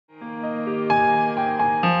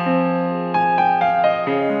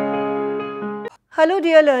Hello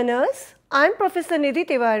dear learners, I am Professor Nidhi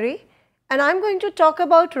Tiwari and I am going to talk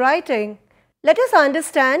about writing. Let us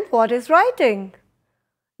understand what is writing.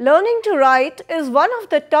 Learning to write is one of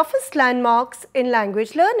the toughest landmarks in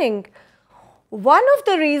language learning. One of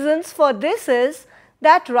the reasons for this is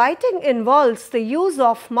that writing involves the use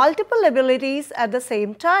of multiple abilities at the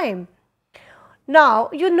same time. Now,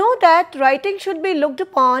 you know that writing should be looked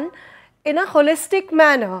upon in a holistic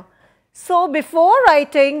manner. So, before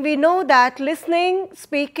writing, we know that listening,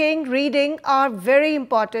 speaking, reading are very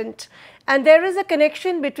important and there is a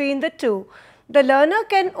connection between the two. The learner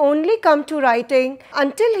can only come to writing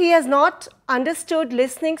until he has not understood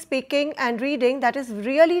listening, speaking and reading. That is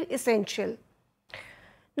really essential.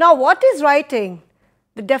 Now, what is writing?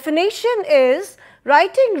 The definition is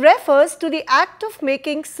writing refers to the act of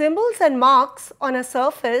making symbols and marks on a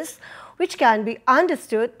surface which can be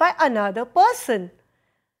understood by another person.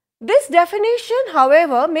 This definition,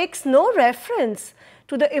 however, makes no reference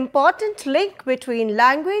to the important link between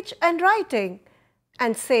language and writing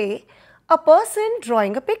and say a person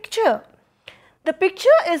drawing a picture. The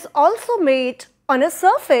picture is also made on a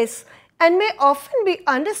surface and may often be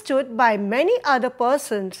understood by many other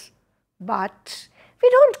persons, but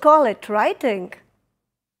we don't call it writing.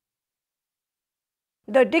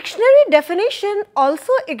 The dictionary definition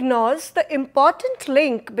also ignores the important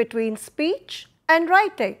link between speech and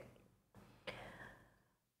writing.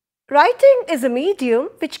 Writing is a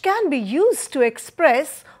medium which can be used to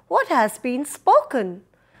express what has been spoken.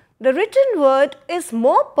 The written word is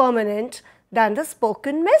more permanent than the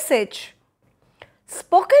spoken message.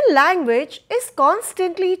 Spoken language is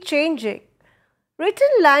constantly changing. Written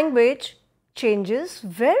language changes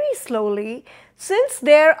very slowly since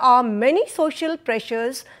there are many social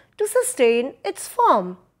pressures to sustain its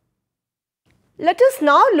form. Let us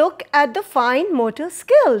now look at the fine motor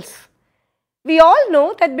skills. We all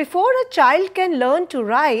know that before a child can learn to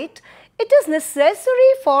write, it is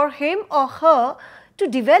necessary for him or her to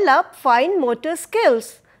develop fine motor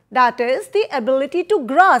skills, that is, the ability to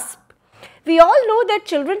grasp. We all know that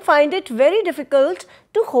children find it very difficult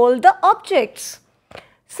to hold the objects.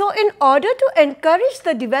 So, in order to encourage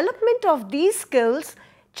the development of these skills,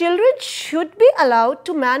 children should be allowed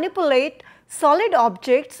to manipulate solid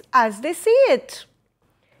objects as they see it.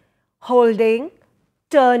 Holding,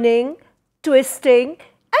 turning, twisting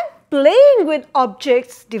and playing with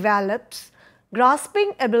objects develops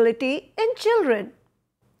grasping ability in children.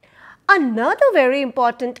 Another very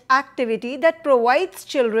important activity that provides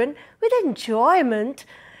children with enjoyment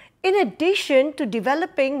in addition to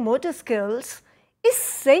developing motor skills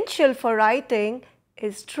essential for writing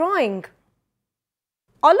is drawing.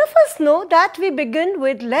 All of us know that we begin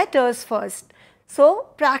with letters first. So,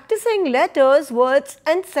 practicing letters, words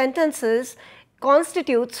and sentences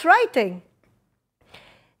constitutes writing.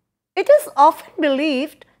 It is often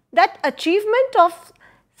believed that achievement of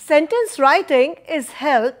sentence writing is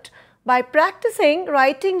helped by practicing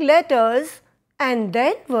writing letters and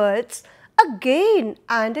then words again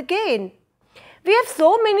and again. We have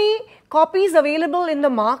so many copies available in the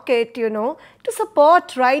market, to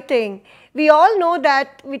support writing. We all know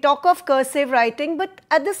that we talk of cursive writing, but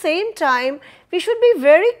at the same time, we should be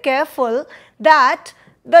very careful that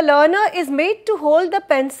the learner is made to hold the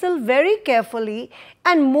pencil very carefully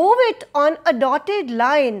and move it on a dotted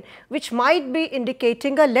line which might be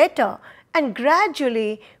indicating a letter, and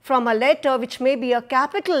gradually from a letter which may be a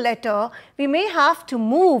capital letter, we may have to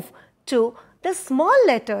move to the small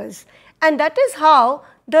letters, and that is how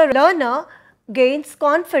the learner gains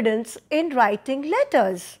confidence in writing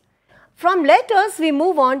letters. From letters we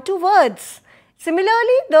move on to words.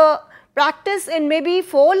 Similarly, the practice in maybe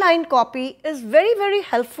 4-line copy is very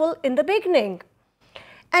helpful in the beginning.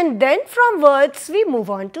 And then from words we move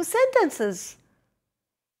on to sentences.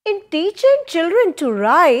 In teaching children to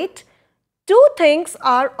write, two things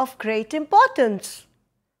are of great importance.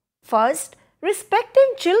 First,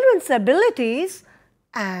 respecting children's abilities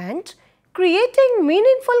and creating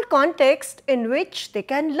meaningful context in which they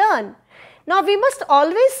can learn. Now, we must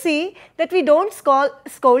always see that we don't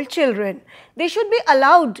scold children. They should be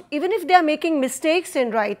allowed, even if they are making mistakes in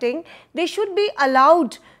writing, they should be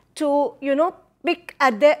allowed to, pick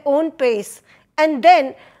at their own pace. And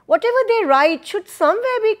then, whatever they write should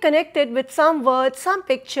somewhere be connected with some word, some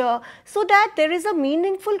picture, so that there is a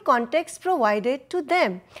meaningful context provided to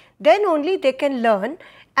them. Then only they can learn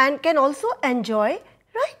and can also enjoy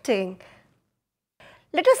writing.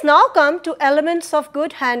 Let us now come to elements of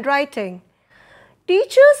good handwriting.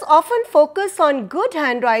 Teachers often focus on good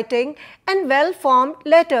handwriting and well-formed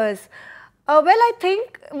letters. Well, I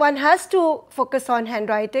think one has to focus on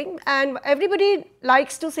handwriting and everybody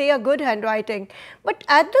likes to say a good handwriting. But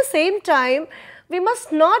at the same time, we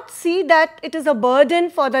must not see that it is a burden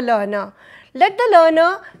for the learner. Let the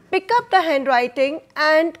learner pick up the handwriting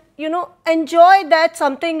and enjoy that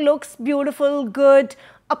something looks beautiful, good,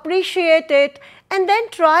 appreciate it, and then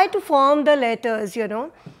try to form the letters.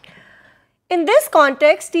 In this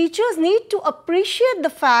context, teachers need to appreciate the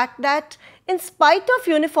fact that in spite of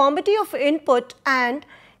uniformity of input and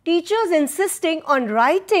teachers insisting on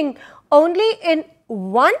writing only in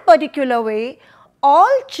one particular way,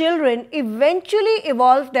 all children eventually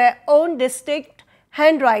evolve their own distinct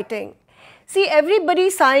handwriting. See, everybody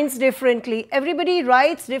signs differently, everybody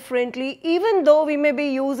writes differently, even though we may be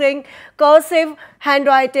using cursive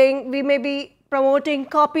handwriting, we may be promoting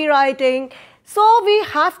copywriting. So, we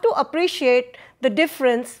have to appreciate the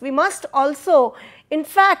difference. We must also, in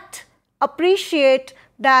fact, appreciate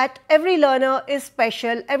that every learner is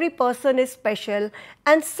special, every person is special,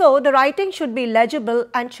 and so the writing should be legible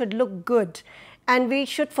and should look good, and we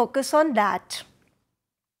should focus on that.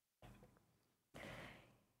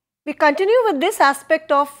 We continue with this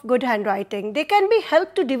aspect of good handwriting. They can be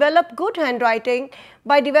helped to develop good handwriting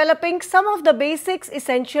by developing some of the basics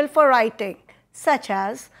essential for writing, such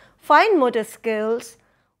as fine motor skills,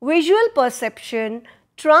 visual perception,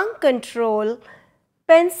 trunk control,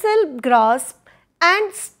 pencil grasp,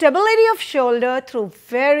 and stability of shoulder through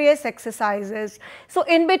various exercises. So,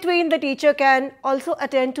 in between, the teacher can also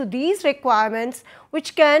attend to these requirements,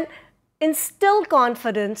 which can instill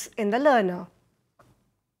confidence in the learner.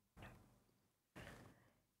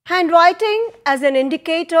 Handwriting as an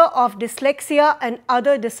indicator of dyslexia and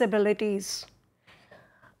other disabilities.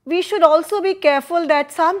 We should also be careful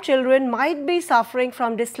that some children might be suffering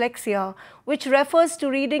from dyslexia, which refers to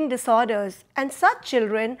reading disorders, and such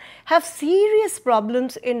children have serious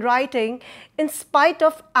problems in writing in spite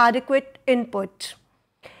of adequate input.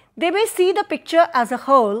 They may see the picture as a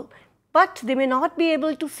whole, but they may not be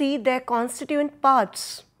able to see their constituent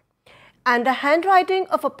parts. And the handwriting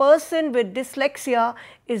of a person with dyslexia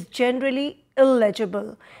is generally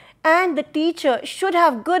illegible. And the teacher should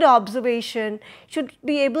have good observation, should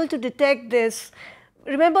be able to detect this.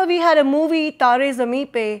 Remember, we had a movie, Tare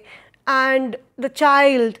Zameen Pe, and the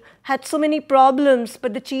child had so many problems,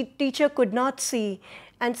 but the teacher could not see.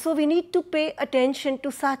 And so we need to pay attention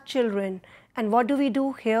to such children. And what do we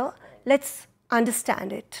do here? Let's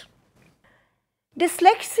understand it.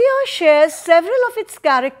 Dyslexia shares several of its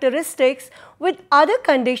characteristics with other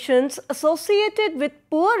conditions associated with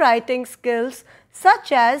poor writing skills,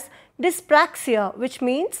 such as dyspraxia, which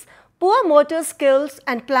means poor motor skills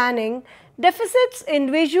and planning, deficits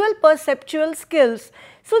in visual perceptual skills.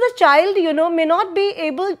 So, the child may not be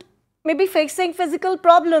able, may be facing physical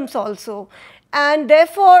problems also, and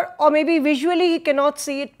therefore, or maybe visually he cannot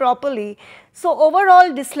see it properly. So,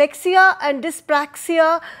 overall dyslexia and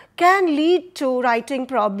dyspraxia can lead to writing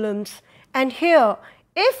problems, and here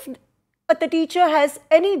if the teacher has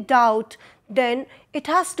any doubt, then it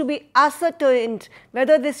has to be ascertained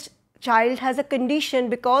whether this child has a condition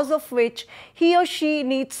because of which he or she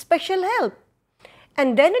needs special help.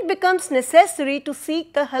 And then it becomes necessary to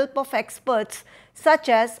seek the help of experts such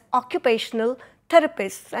as occupational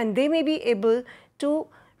therapists, and they may be able to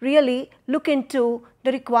really look into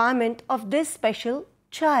the requirement of this special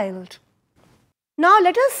child. Now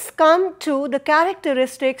let us come to the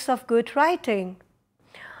characteristics of good writing.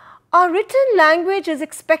 Our written language is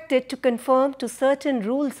expected to conform to certain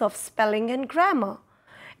rules of spelling and grammar.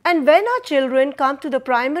 And when our children come to the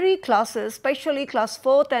primary classes, especially class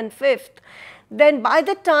 4th and 5th, then by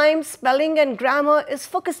the time spelling and grammar is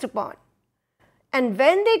focused upon. And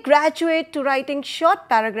when they graduate to writing short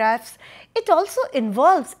paragraphs, it also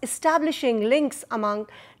involves establishing links among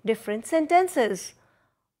different sentences.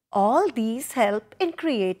 All these help in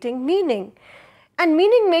creating meaning, and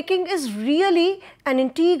meaning making is really an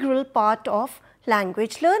integral part of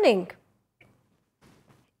language learning.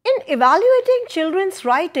 In evaluating children's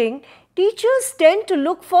writing, teachers tend to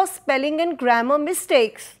look for spelling and grammar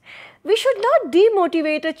mistakes. We should not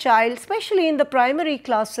demotivate a child, especially in the primary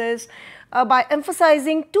classes, by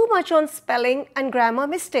emphasizing too much on spelling and grammar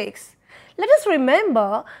mistakes. Let us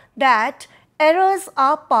remember that errors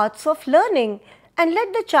are parts of learning, and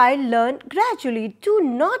let the child learn gradually. Do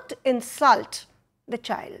not insult the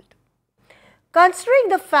child. Considering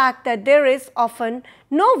the fact that there is often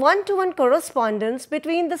no one-to-one correspondence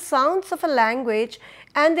between the sounds of a language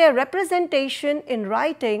and their representation in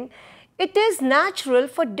writing, it is natural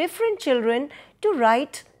for different children to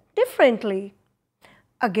write differently.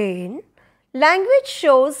 Again, language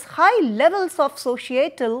shows high levels of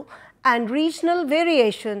societal and regional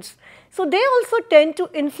variations, so they also tend to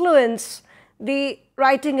influence the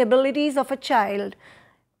writing abilities of a child.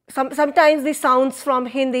 Sometimes the sounds from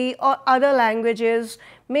Hindi or other languages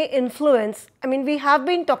may influence. I mean, we have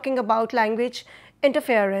been talking about language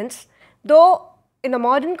interference, though in a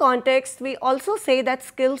modern context, we also say that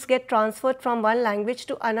skills get transferred from one language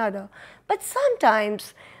to another. But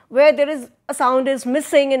sometimes where there is a sound is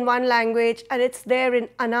missing in one language and it's there in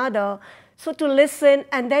another, so to listen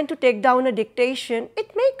and then to take down a dictation,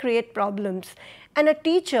 it may create problems, and a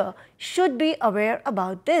teacher should be aware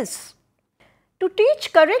about this. To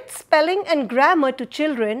teach correct spelling and grammar to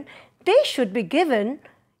children, they should be given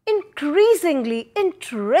increasingly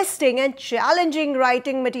interesting and challenging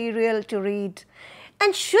writing material to read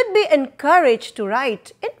and should be encouraged to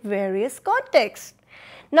write in various contexts.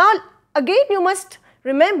 Now, again, you must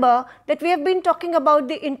remember that we have been talking about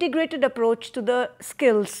the integrated approach to the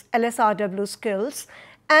skills, LSRW skills,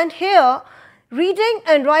 and here reading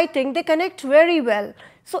and writing, they connect very well.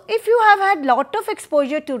 So, if you have had lot of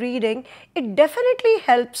exposure to reading, it definitely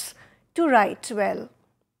helps to write well.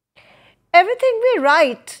 Everything we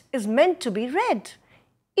write is meant to be read,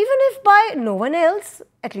 even if by no one else,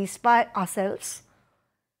 at least by ourselves.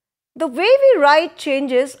 The way we write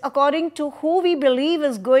changes according to who we believe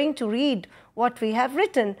is going to read what we have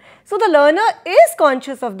written. So, the learner is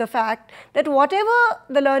conscious of the fact that whatever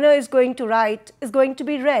the learner is going to write is going to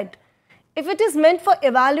be read. If it is meant for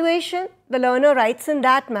evaluation, the learner writes in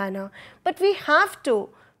that manner, but we have to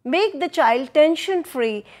make the child tension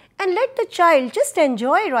free and let the child just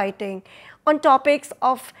enjoy writing on topics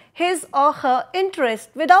of his or her interest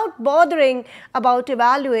without bothering about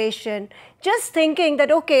evaluation, just thinking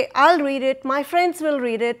that okay, I'll read it, my friends will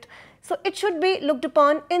read it. So, it should be looked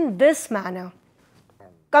upon in this manner.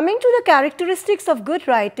 Coming to the characteristics of good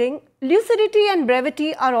writing, lucidity and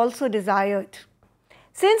brevity are also desired,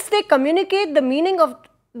 since they communicate the meaning of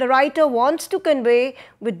the writer wants to convey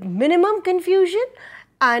with minimum confusion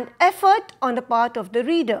and effort on the part of the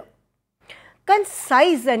reader.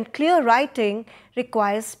 Concise and clear writing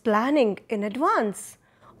requires planning in advance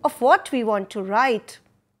of what we want to write,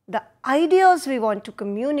 the ideas we want to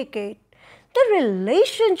communicate, the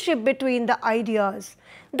relationship between the ideas,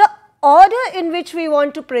 the order in which we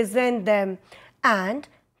want to present them, and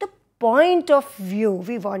the point of view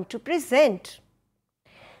we want to present.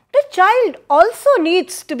 The child also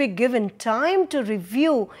needs to be given time to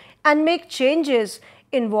review and make changes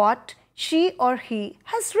in what she or he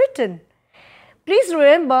has written. Please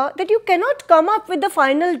remember that you cannot come up with the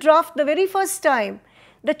final draft the very first time.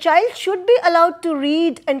 The child should be allowed to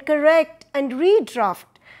read and correct and redraft.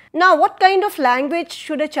 Now, what kind of language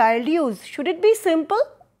should a child use? Should it be simple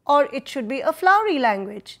or it should be a flowery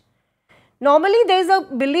language? Normally, there is a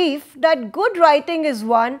belief that good writing is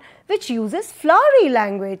one which uses flowery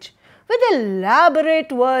language with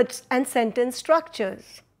elaborate words and sentence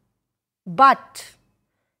structures. But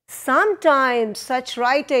sometimes such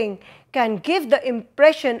writing can give the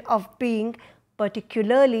impression of being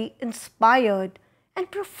particularly inspired and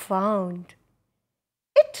profound.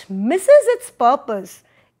 It misses its purpose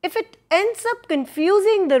if it ends up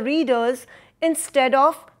confusing the readers instead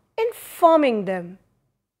of informing them.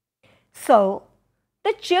 So,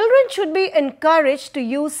 the children should be encouraged to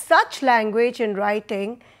use such language in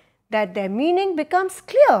writing that their meaning becomes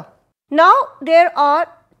clear. Now, there are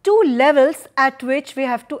two levels at which we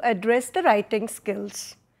have to address the writing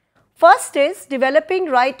skills. First is developing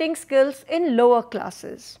writing skills in lower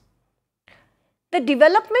classes. The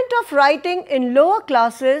development of writing in lower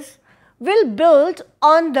classes will build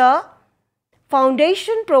on the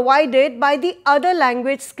foundation provided by the other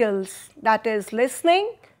language skills, that is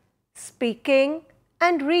listening, speaking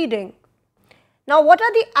and reading. Now, what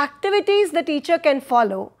are the activities the teacher can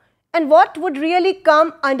follow and what would really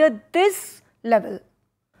come under this level?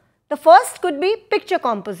 The first could be picture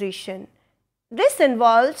composition. This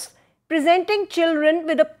involves presenting children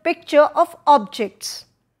with a picture of objects,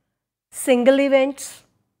 single events,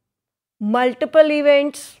 multiple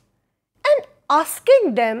events, and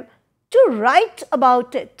asking them to write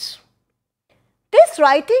about it. This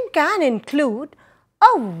writing can include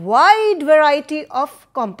a wide variety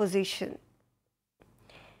of composition.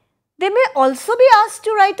 They may also be asked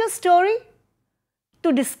to write a story,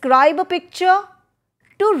 to describe a picture,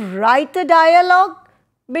 to write a dialogue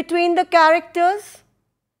between the characters,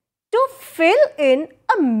 to fill in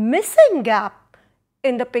a missing gap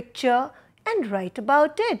in the picture and write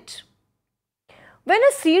about it. When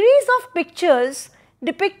a series of pictures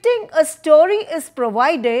depicting a story is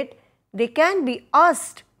provided, they can be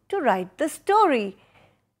asked to write the story.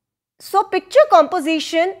 So, picture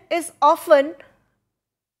composition is often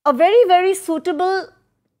a very suitable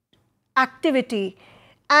activity,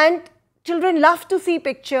 and children love to see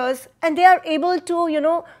pictures and they are able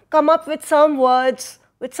to come up with some words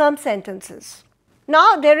with some sentences.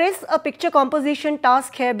 Now there is a picture composition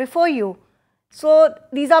task here before you. So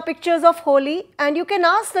these are pictures of Holi and you can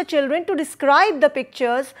ask the children to describe the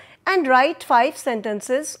pictures and write 5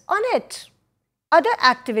 sentences on it. Other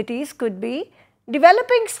activities could be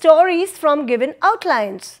developing stories from given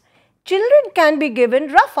outlines. Children can be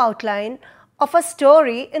given rough outline of a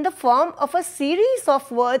story in the form of a series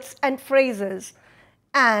of words and phrases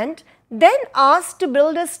and then asked to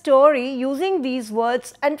build a story using these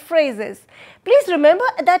words and phrases. Please remember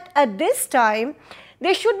that at this time,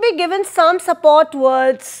 they should be given some support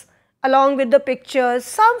words along with the pictures,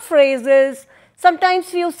 some phrases, sometimes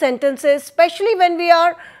few sentences, especially when we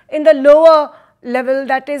are in the lower level,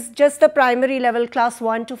 that is just the primary level, class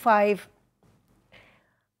 1 to 5.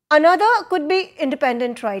 Another could be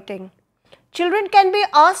independent writing. Children can be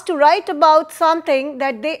asked to write about something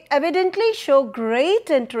that they evidently show great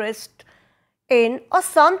interest in or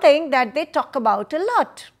something that they talk about a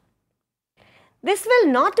lot. This will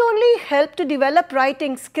not only help to develop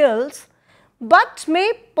writing skills, but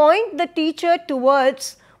may point the teacher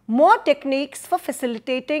towards more techniques for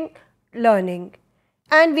facilitating learning.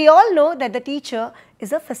 And we all know that the teacher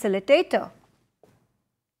is a facilitator.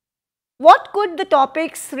 What could the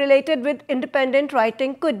topics related with independent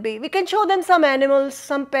writing could be? We can show them some animals,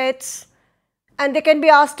 some pets, and they can be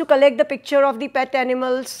asked to collect the picture of the pet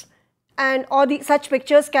animals and such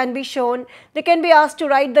pictures can be shown. They can be asked to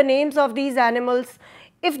write the names of these animals.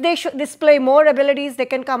 If they display more abilities, they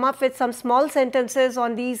can come up with some small sentences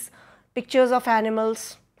on these pictures of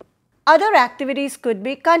animals. Other activities could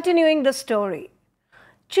be continuing the story.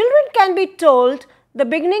 Children can be told the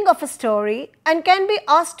beginning of a story and can be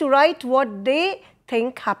asked to write what they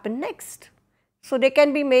think happened next. So they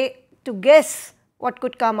can be made to guess what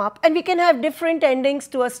could come up, and we can have different endings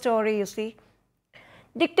to a story, you see.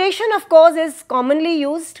 Dictation, of course, is commonly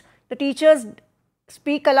used. The teachers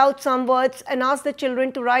speak aloud some words and ask the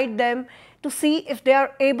children to write them to see if they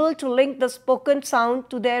are able to link the spoken sound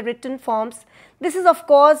to their written forms. This is, of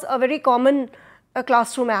course, a very common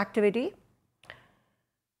classroom activity.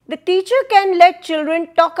 The teacher can let children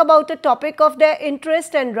talk about a topic of their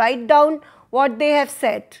interest and write down what they have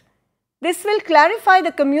said. This will clarify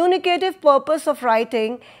the communicative purpose of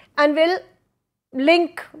writing and will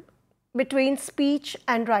link between speech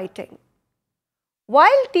and writing.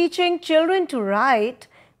 While teaching children to write,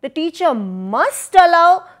 the teacher must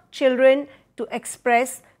allow children to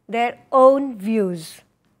express their own views.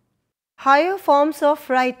 Higher forms of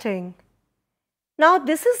writing. Now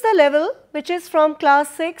this is the level which is from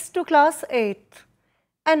class 6 to class 8,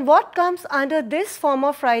 and what comes under this form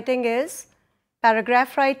of writing is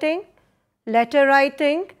paragraph writing, letter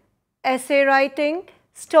writing, essay writing,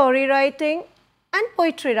 story writing and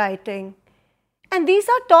poetry writing. And these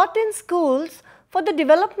are taught in schools for the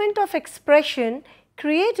development of expression,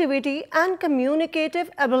 creativity and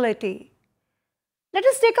communicative ability. Let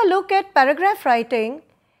us take a look at paragraph writing.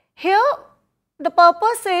 Here the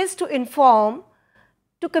purpose is to inform,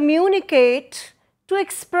 to communicate, to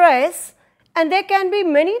express, and there can be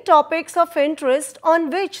many topics of interest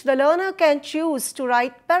on which the learner can choose to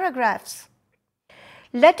write paragraphs.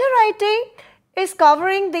 Letter writing is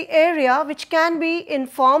covering the area which can be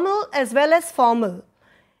informal as well as formal,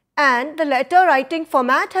 and the letter writing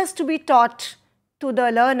format has to be taught to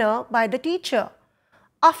the learner by the teacher,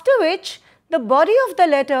 after which the body of the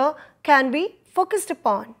letter can be focused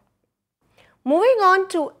upon. Moving on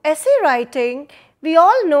to essay writing, we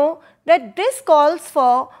all know that this calls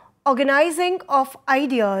for organizing of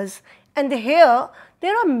ideas, and here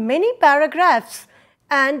there are many paragraphs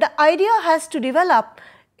and the idea has to develop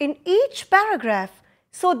in each paragraph.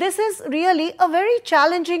 So this is really a very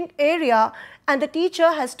challenging area and the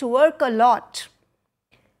teacher has to work a lot.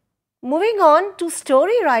 Moving on to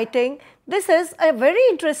story writing, this is a very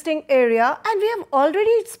interesting area and we have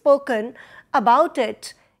already spoken about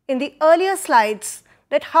it in the earlier slides,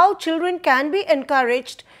 that how children can be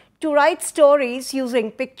encouraged to write stories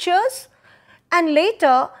using pictures, and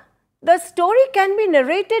later the story can be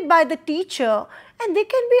narrated by the teacher and they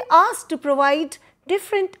can be asked to provide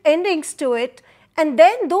different endings to it, and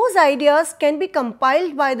then those ideas can be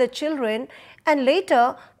compiled by the children and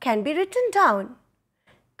later can be written down.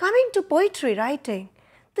 Coming to poetry writing,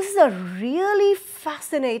 this is a really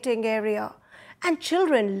fascinating area. And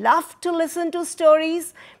children love to listen to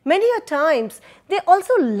stories. Many a times they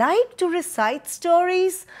also like to recite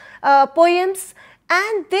stories, poems,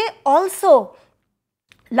 and they also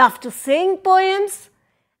love to sing poems.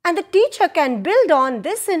 And the teacher can build on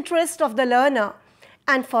this interest of the learner.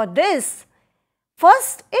 And for this,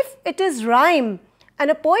 first, if it is rhyme and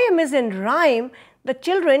a poem is in rhyme, the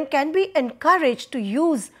children can be encouraged to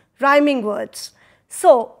use rhyming words.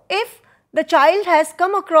 So, if the child has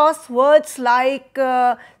come across words like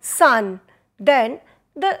sun, then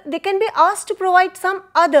they can be asked to provide some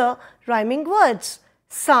other rhyming words,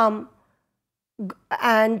 some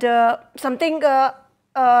and something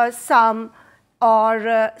some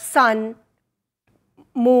or sun,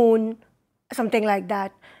 moon, something like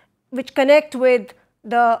that, which connect with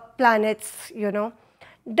the planets, you know.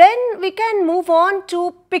 Then we can move on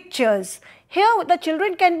to pictures. Here the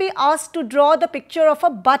children can be asked to draw the picture of a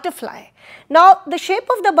butterfly. Now the shape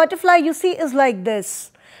of the butterfly you see is like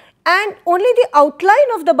this, and only the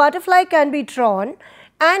outline of the butterfly can be drawn,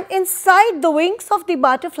 and inside the wings of the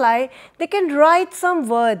butterfly they can write some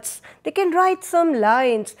words, they can write some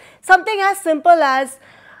lines, something as simple as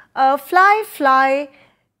fly, fly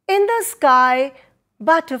in the sky,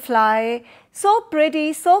 butterfly, so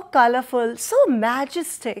pretty, so colorful, so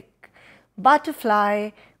majestic, butterfly,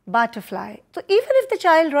 butterfly. So even if the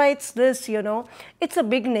child writes this, you know, it's a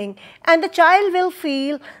beginning, and the child will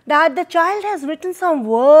feel that the child has written some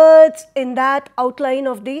words in that outline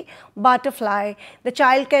of the butterfly. The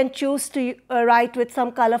child can choose to write with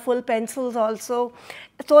some colorful pencils also,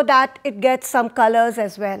 so that it gets some colors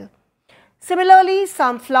as well. Similarly,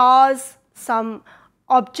 some flowers, some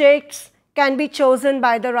objects can be chosen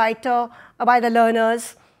by the writer, by the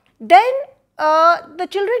learners. Then the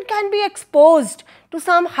children can be exposed to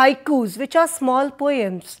some haikus, which are small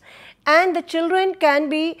poems, and the children can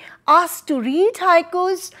be asked to read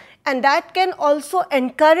haikus, and that can also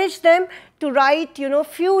encourage them to write, you know,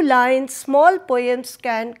 few lines, small poems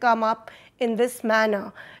can come up in this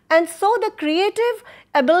manner. And so the creative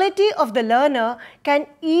ability of the learner can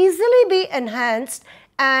easily be enhanced,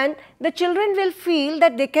 and the children will feel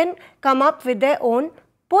that they can come up with their own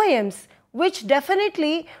poems, which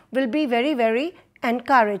definitely will be very, very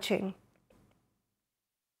encouraging.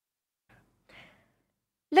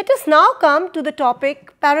 Let us now come to the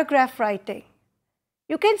topic paragraph writing.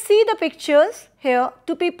 You can see the pictures here,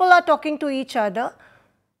 two people are talking to each other.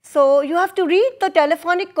 So you have to read the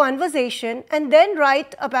telephonic conversation and then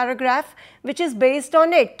write a paragraph which is based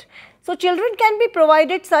on it. So children can be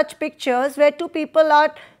provided such pictures where two people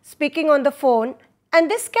are speaking on the phone, and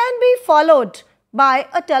this can be followed by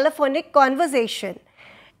a telephonic conversation.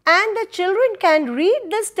 And the children can read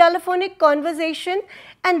this telephonic conversation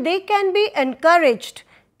and they can be encouraged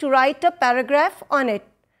to write a paragraph on it.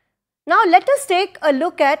 Now let us take a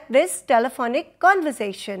look at this telephonic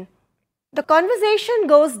conversation. The conversation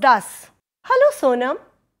goes thus. Hello Sonam.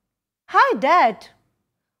 Hi Dad.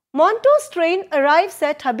 Monto's train arrives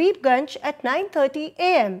at Habibganj at 9:30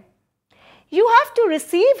 am. You have to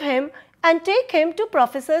receive him and take him to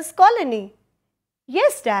Professor's colony.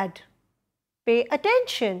 Yes, Dad. Pay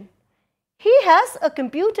attention. He has a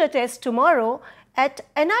computer test tomorrow at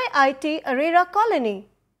NIIT Arera colony.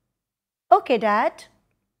 Okay, Dad.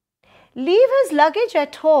 Leave his luggage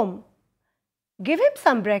at home. Give him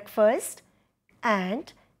some breakfast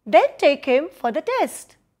and then take him for the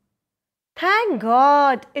test. Thank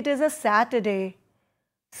God it is a Saturday,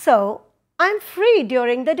 so I'm free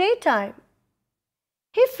during the daytime.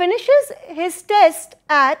 He finishes his test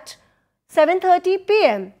at 7:30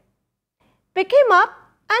 p.m. Pick him up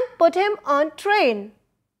and put him on train.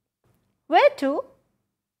 Where to?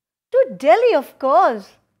 To Delhi, of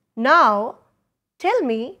course. Now, tell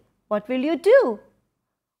me, what will you do?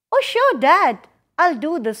 Oh, sure, Dad, I'll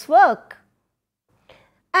do this work.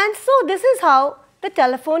 And so this is how the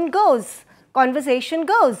telephone goes, conversation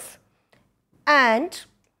goes. And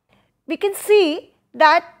we can see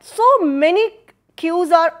that so many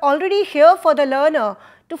cues are already here for the learner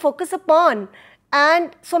to focus upon,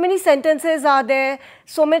 and so many sentences are there,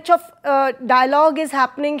 so much of dialogue is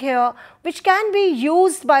happening here, which can be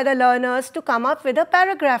used by the learners to come up with a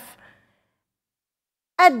paragraph.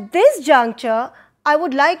 At this juncture, I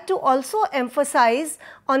would like to also emphasize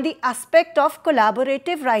on the aspect of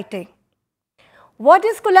collaborative writing. What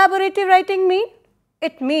does collaborative writing mean?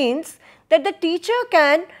 It means that the teacher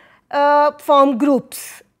can form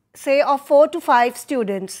groups, say of 4 to 5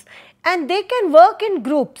 students, and they can work in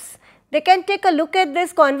groups. They can take a look at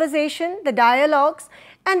this conversation, the dialogues,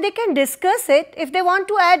 and they can discuss it. If they want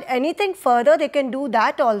to add anything further, they can do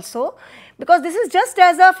that also, because this is just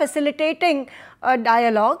as a facilitating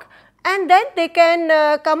dialogue. And then they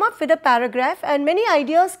can come up with a paragraph, and many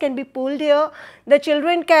ideas can be pulled here. The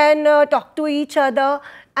children can talk to each other,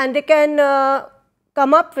 and they can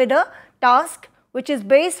come up with a task which is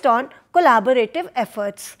based on collaborative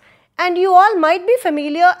efforts. And you all might be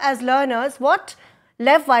familiar as learners what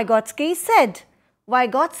Lev Vygotsky said.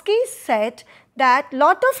 Vygotsky said that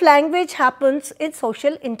lot of language happens in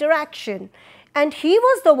social interaction, and he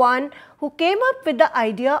was the one who came up with the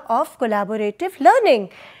idea of collaborative learning,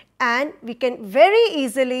 and we can very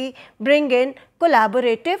easily bring in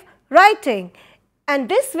collaborative writing. And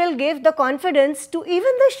this will give the confidence to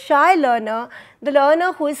even the shy learner, the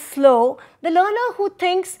learner who is slow, the learner who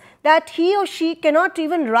thinks that he or she cannot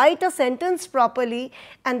even write a sentence properly,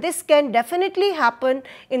 and this can definitely happen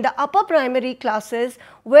in the upper primary classes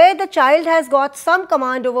where the child has got some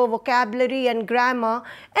command over vocabulary and grammar,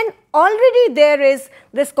 and already there is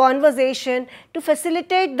this conversation to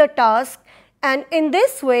facilitate the task, and in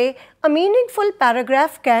this way a meaningful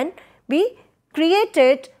paragraph can be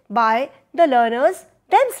created by the learners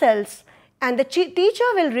themselves, and the teacher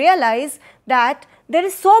will realize that there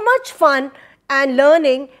is so much fun and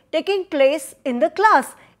learning taking place in the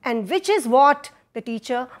class, and which is what the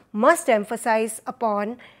teacher must emphasize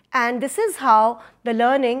upon, and this is how the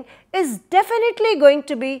learning is definitely going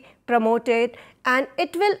to be promoted, and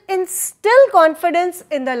it will instill confidence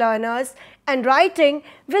in the learners, and writing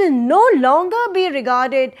will no longer be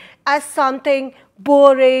regarded as something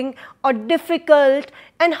boring or difficult,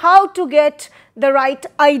 and how to get the right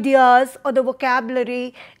ideas or the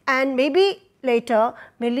vocabulary, and maybe later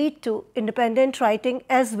may lead to independent writing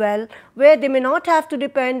as well, where they may not have to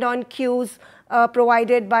depend on cues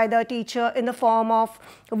provided by the teacher in the form of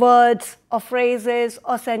words or phrases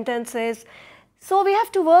or sentences. So we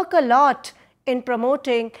have to work a lot in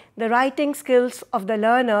promoting the writing skills of the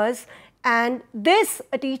learners, and this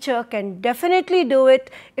a teacher can definitely do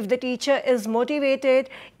it if the teacher is motivated,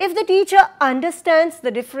 if the teacher understands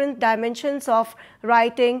the different dimensions of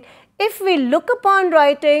writing, if we look upon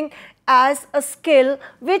writing as a skill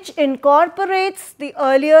which incorporates the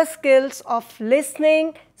earlier skills of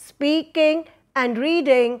listening, speaking and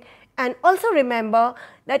reading. And also remember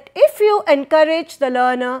that if you encourage the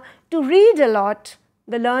learner to read a lot,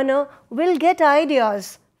 the learner will get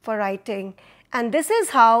ideas for writing, and this is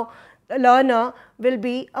how the learner will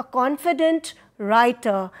be a confident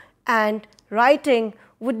writer, and writing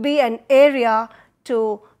would be an area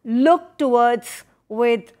to look towards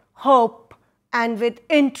with hope and with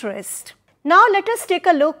interest. Now let us take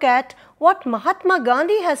a look at what Mahatma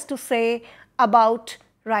Gandhi has to say about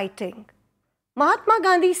writing. Mahatma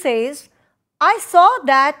Gandhi says, "I saw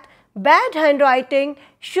that bad handwriting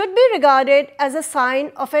should be regarded as a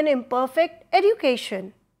sign of an imperfect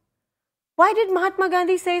education." Why did Mahatma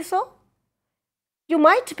Gandhi say so? You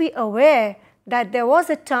might be aware that there was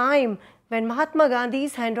a time when Mahatma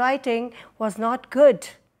Gandhi's handwriting was not good,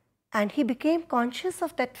 and he became conscious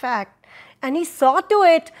of that fact, and he saw to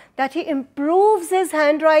it that he improves his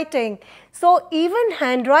handwriting. So even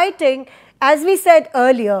handwriting, as we said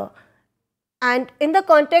earlier, and in the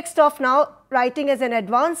context of now writing as an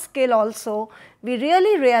advanced skill also, we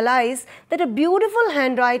really realize that a beautiful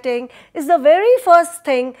handwriting is the very first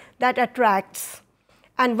thing that attracts,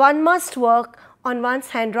 and one must work on one's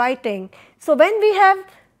handwriting. So when we have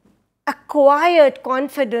acquired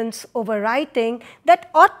confidence over writing, that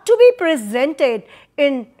ought to be presented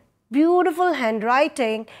in beautiful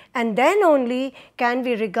handwriting, and then only can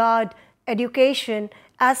we regard education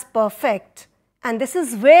as perfect. And this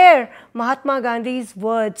is where Mahatma Gandhi's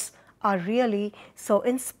words are really so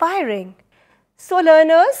inspiring. So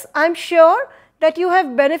learners, I'm sure that you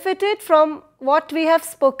have benefited from what we have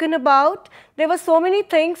spoken about. There were so many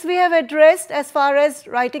things we have addressed as far as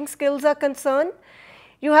writing skills are concerned.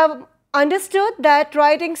 You have understood that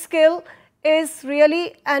writing skill is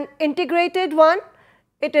really an integrated one.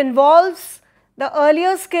 It involves the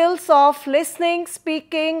earlier skills of listening,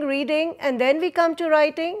 speaking, reading, and then we come to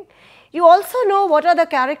writing. You also know what are the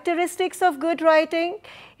characteristics of good writing.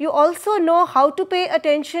 You also know how to pay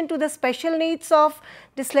attention to the special needs of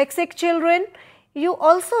dyslexic children. You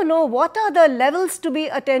also know what are the levels to be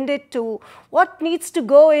attended to, what needs to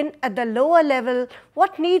go in at the lower level,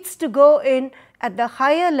 what needs to go in at the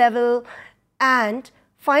higher level. And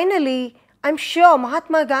finally, I'm sure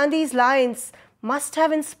Mahatma Gandhi's lines must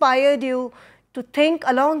have inspired you to think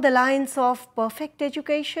along the lines of perfect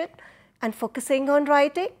education and focusing on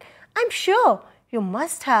writing. I'm sure you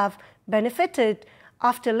must have benefited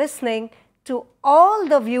after listening to all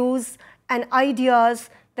the views and ideas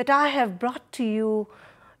that I have brought to you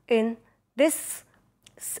in this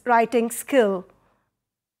writing skill.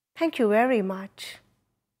 Thank you very much.